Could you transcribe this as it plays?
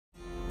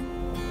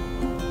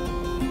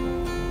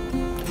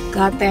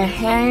Got that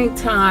hang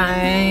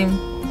time.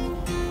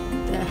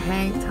 That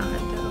hang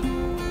time though.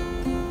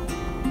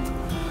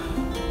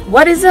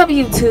 What is up,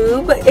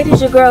 YouTube? It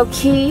is your girl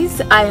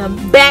Keys. I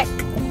am back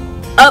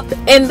up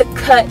in the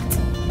cut,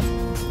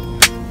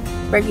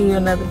 bringing you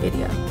another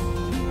video.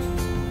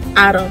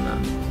 I don't know.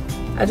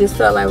 I just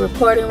felt like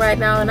recording right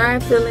now and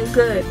I'm feeling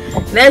good.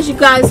 And as you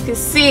guys can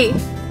see,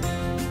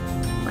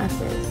 my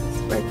face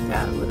is breaking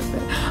out a little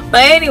bit.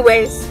 But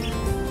anyways,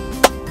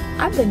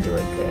 I've been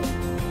doing good.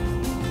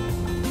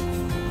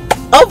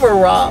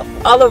 Overall,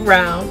 all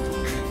around,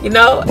 you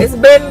know, it's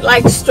been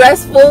like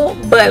stressful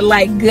but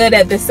like good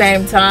at the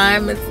same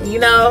time. It's, you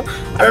know,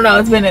 I don't know,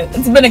 it's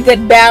been a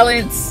good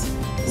balance.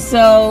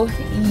 So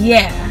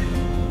yeah,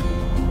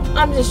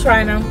 I'm just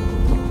trying to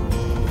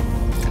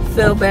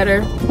feel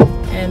better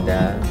and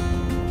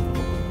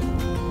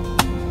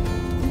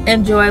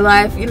enjoy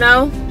life, you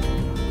know,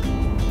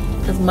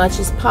 as much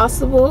as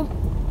possible,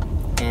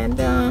 and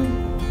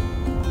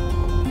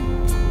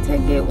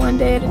take it one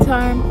day at a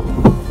time.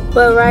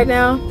 But right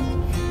now,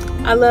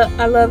 I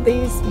love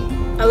these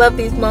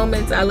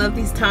moments. I love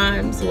these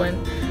times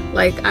when,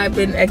 like, I've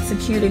been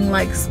executing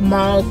like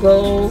small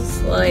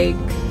goals. Like,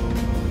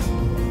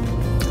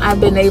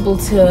 I've been able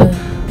to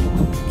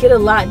get a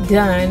lot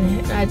done.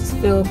 And I just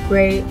feel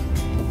great,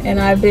 and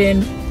I've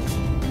been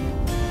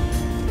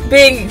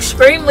being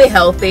extremely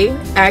healthy.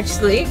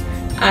 Actually,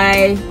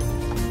 I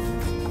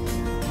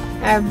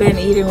have been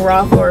eating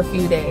raw for a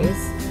few days,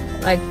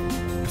 like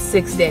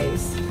 6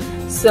 days.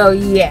 So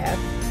yeah.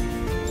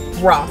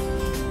 Raw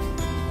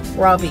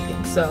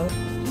vegan, so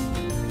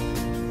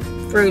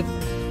fruit,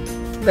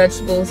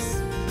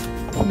 vegetables,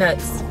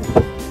 nuts,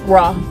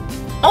 raw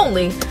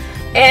only.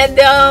 And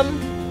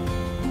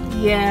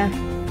yeah,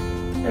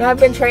 and I've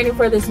been training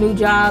for this new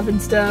job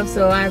and stuff,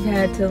 so I've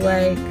had to,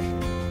 like,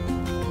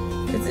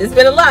 it's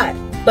been a lot,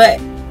 but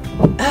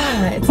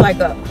it's like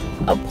a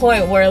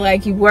point where,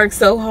 like, you work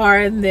so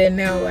hard and then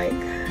now, like,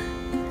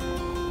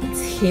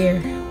 it's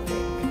here,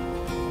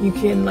 like, you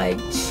can, like,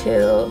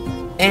 chill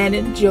and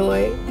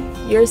enjoy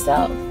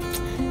yourself.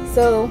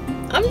 So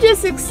I'm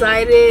just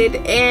excited,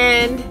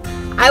 and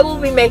I will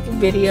be making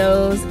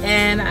videos,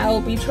 and I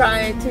will be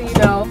trying to, you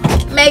know,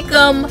 make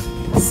them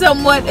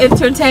somewhat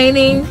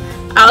entertaining.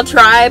 I'll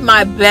try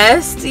my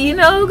best, you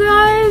know,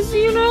 guys,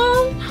 you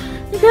know,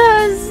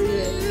 because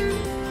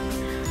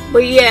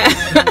but yeah.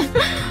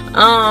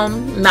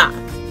 Nah,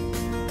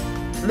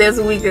 this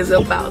week is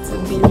about to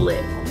be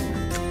lit.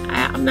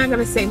 I'm not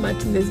gonna say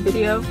much in this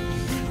video,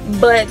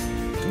 but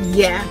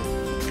yeah,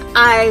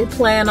 I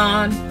plan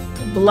on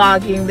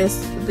vlogging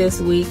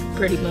this week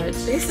pretty much.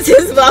 It's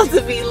just about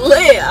to be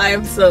lit. I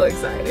am so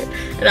excited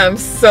and I'm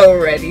so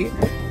ready.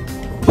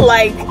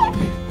 Like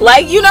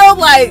you know,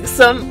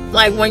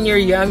 like when you're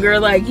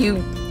younger, like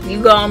you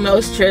go on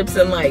those trips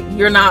and like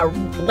you're not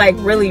like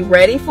really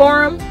ready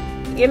for them,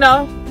 you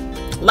know,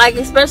 like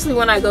especially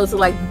when I go to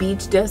like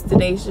beach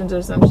destinations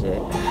or some shit.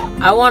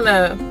 I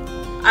wanna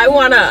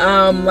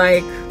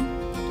like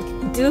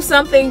do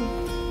something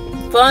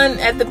fun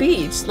at the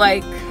beach,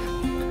 like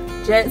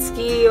jet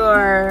ski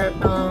or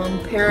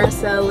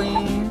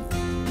parasailing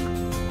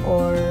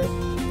or,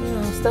 you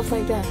know, stuff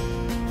like that.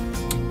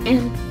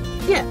 And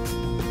yeah,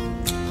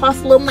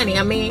 cost a little money.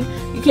 I mean,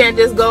 you can't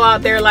just go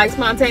out there like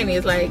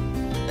spontaneous, like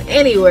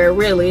anywhere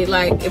really.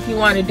 Like if you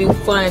want to do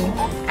fun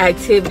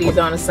activities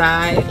on the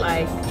side,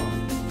 like,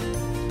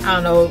 I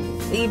don't know,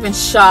 even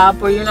shop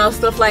or, you know,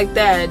 stuff like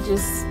that,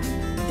 just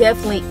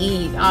definitely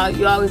eat.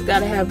 You always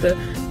gotta have the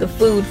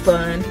food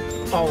fund,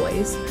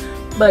 always.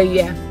 But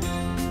yeah,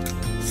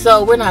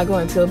 so we're not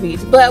going to a beach,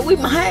 but we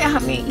might. I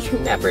mean, you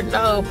never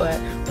know, but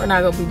we're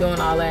not gonna be doing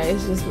all that.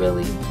 It's just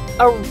really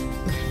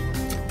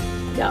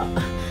y'all,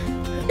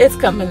 it's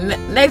coming.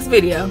 Next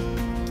video,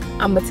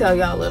 I'm gonna tell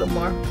y'all a little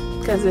more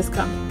because it's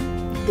coming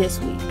this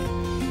week.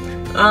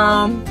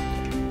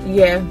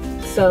 Yeah,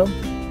 so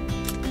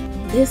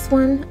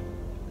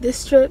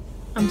this trip,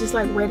 I'm just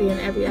like ready in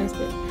every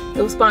aspect.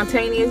 It was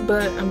spontaneous,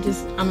 but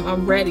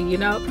I'm ready, you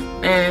know,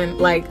 and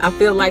like I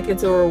feel like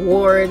it's a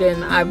reward,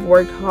 and I've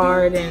worked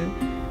hard, and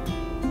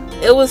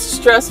it was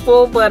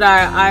stressful, but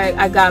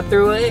I got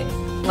through it.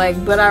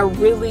 Like, but I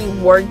really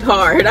worked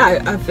hard.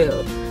 I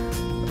feel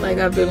like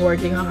I've been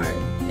working hard.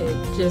 It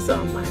just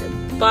on my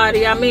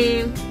body. I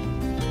mean,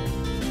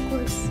 of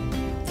course,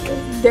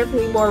 there's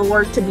definitely more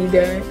work to be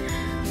done,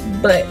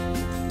 but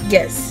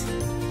yes.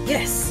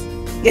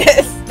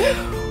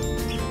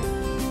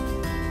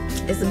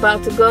 It's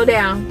about to go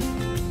down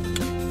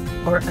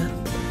or up.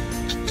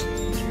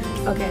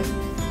 Okay,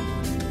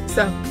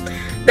 so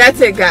that's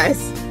it, guys.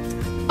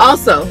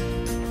 Also,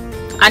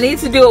 I need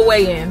to do a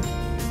weigh-in.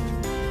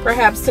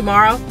 Perhaps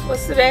tomorrow.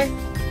 What's today?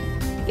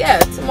 Yeah,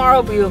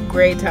 tomorrow will be a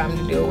great time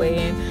to do a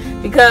weigh-in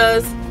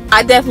because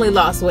I definitely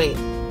lost weight.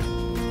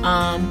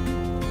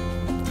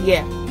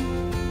 Yeah,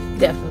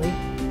 definitely.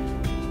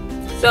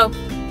 So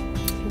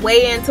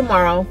weigh-in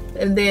tomorrow,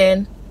 and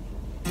then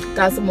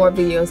got some more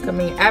videos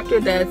coming after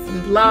that,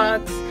 some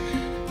vlogs.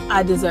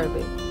 I deserve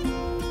it.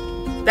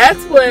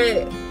 That's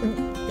what,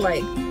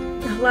 like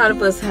lot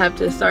of us have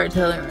to start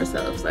telling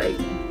ourselves, like,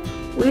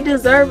 we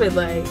deserve it.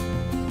 Like, I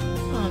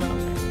don't know,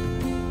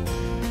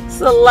 man.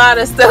 It's a lot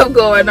of stuff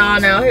going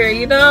on out here,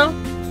 you know?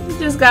 You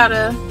just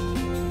gotta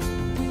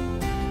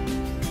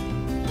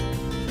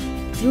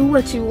do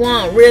what you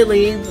want,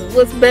 really.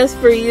 What's best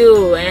for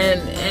you,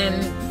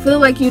 and feel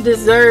like you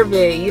deserve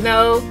it, you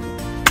know?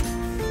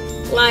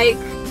 Like,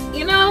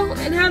 you know,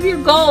 and have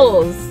your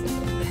goals.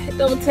 It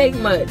don't take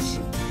much.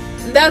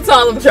 That's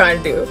all I'm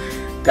trying to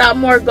do. Got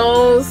more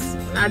goals.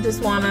 I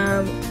just want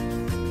to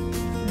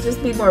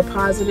just be more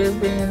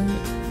positive and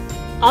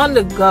on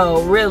the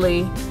go,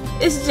 really.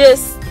 It's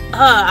just,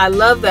 I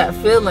love that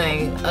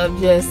feeling of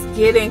just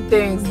getting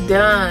things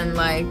done,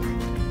 like,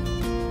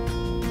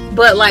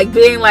 but like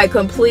being like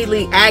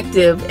completely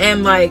active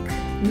and like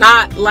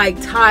not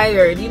like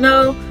tired, you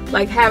know,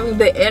 like having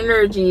the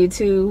energy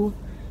to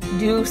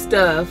do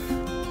stuff,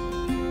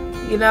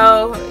 you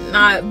know,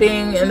 not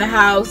being in the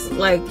house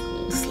like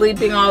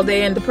sleeping all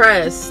day and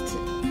depressed.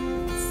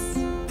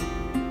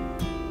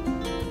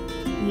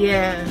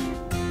 Yeah,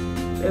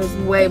 there's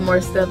way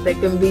more stuff that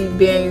can be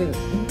being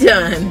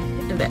done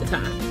in that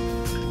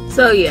time.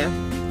 So yeah,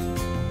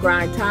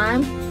 grind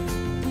time.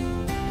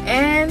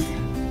 And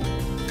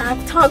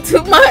I've talked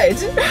too much.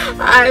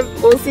 I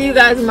will see you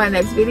guys in my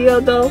next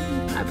video though.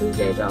 I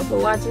appreciate y'all for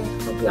watching.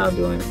 Hope y'all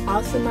doing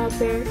awesome out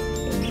there.